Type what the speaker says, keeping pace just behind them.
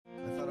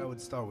would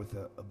start with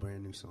a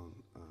brand new song.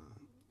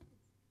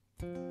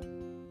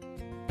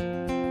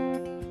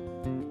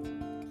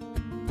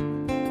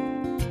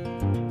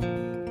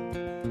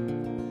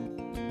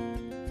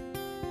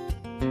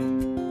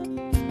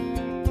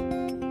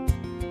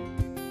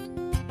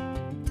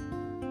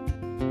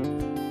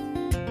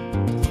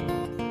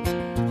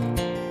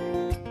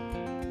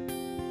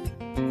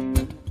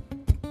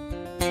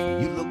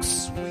 You look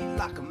sweet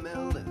like a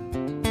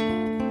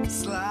melon,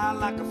 sly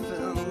like a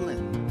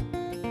felon.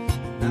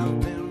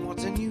 I've been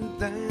watching you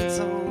dance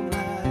all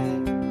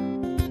night.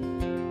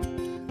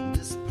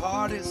 This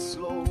party's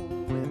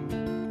slowing,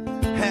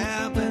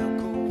 habit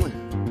going.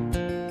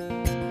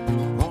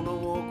 Wanna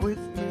walk with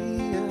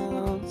me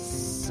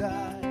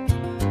outside?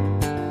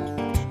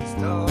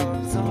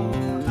 Stars all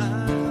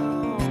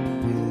out,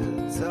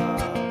 it's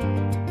our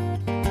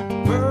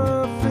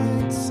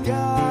perfect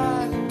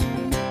sky.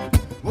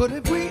 What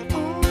if we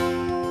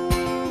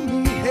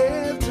only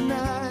have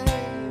tonight?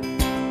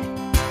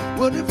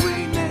 What if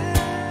we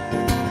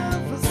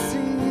never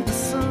see the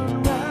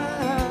sunrise?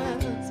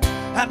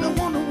 I don't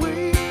want to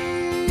wait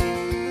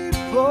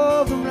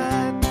for the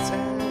right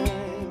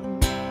time.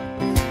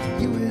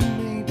 You and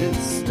me to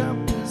stop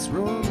this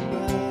run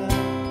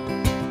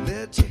around.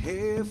 Let your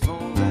hair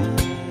fall down.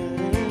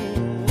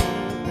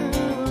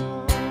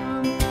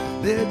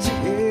 Let your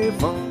hair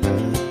fall down.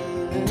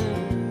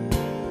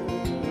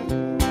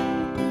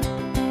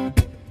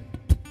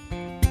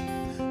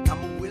 I'm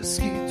a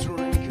whiskey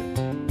drinker,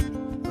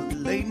 a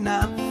late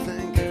night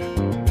thinker,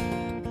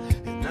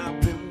 and I've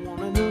been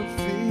wanting to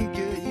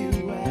figure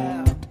you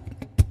out.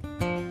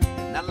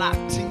 And I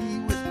like tea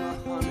with my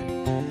honey,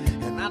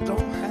 and I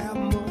don't have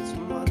much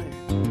money,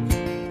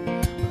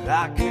 but I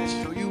can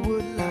show you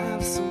what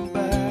life's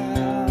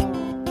about.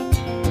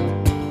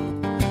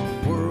 The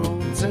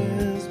world's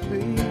as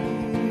big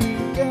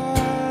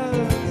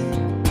as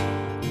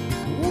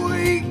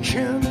we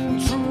can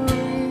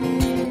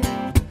dream.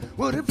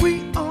 What if we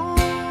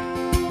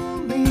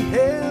only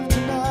have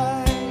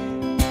tonight?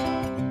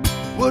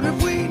 What if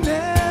we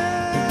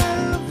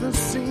never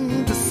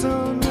see the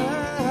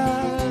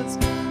sunrise?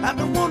 I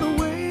don't want to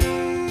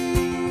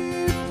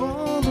wait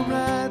for the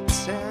right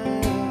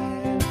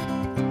time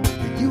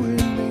for you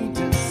and me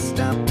to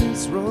stop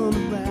this run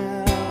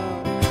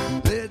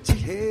around. Let your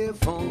hair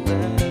fall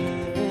down.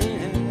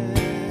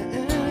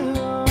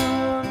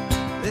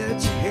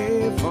 Let your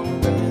hair fall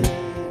down.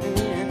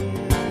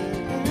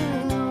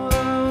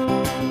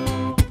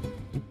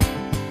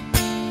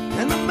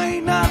 And I may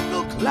not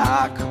look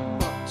like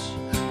much,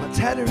 my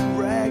tattered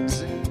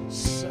rags and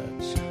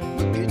such.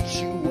 Look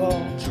at you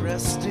all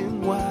dressed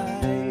in white.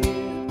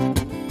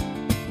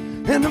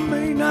 And I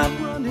may not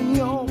run in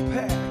your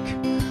pack,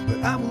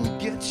 but I will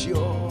get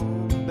your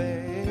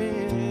bag.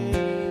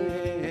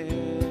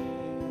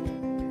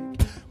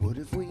 What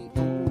if we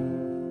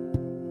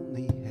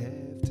only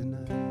have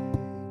tonight?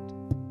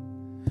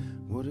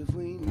 What if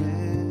we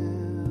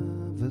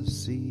never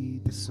see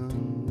the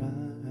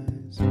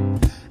sunrise?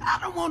 I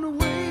don't want to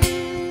wait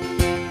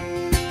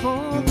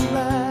for the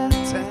right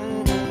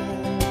time.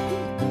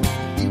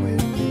 You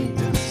and me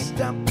to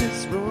stop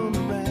this run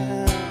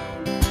around.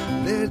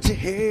 Let your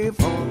hair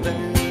fall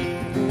down.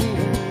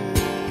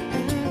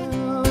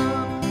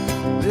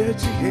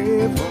 Let your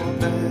hair fall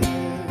down.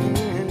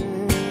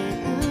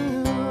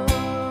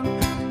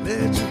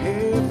 Let your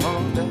hair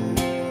fall down.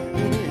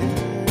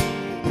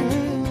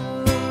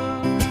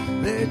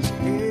 Let your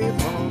hair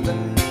fall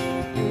down.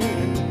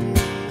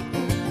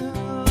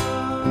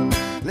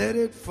 Let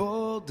it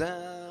fall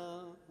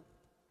down.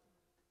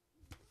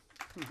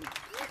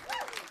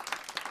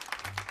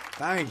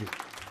 Thank you.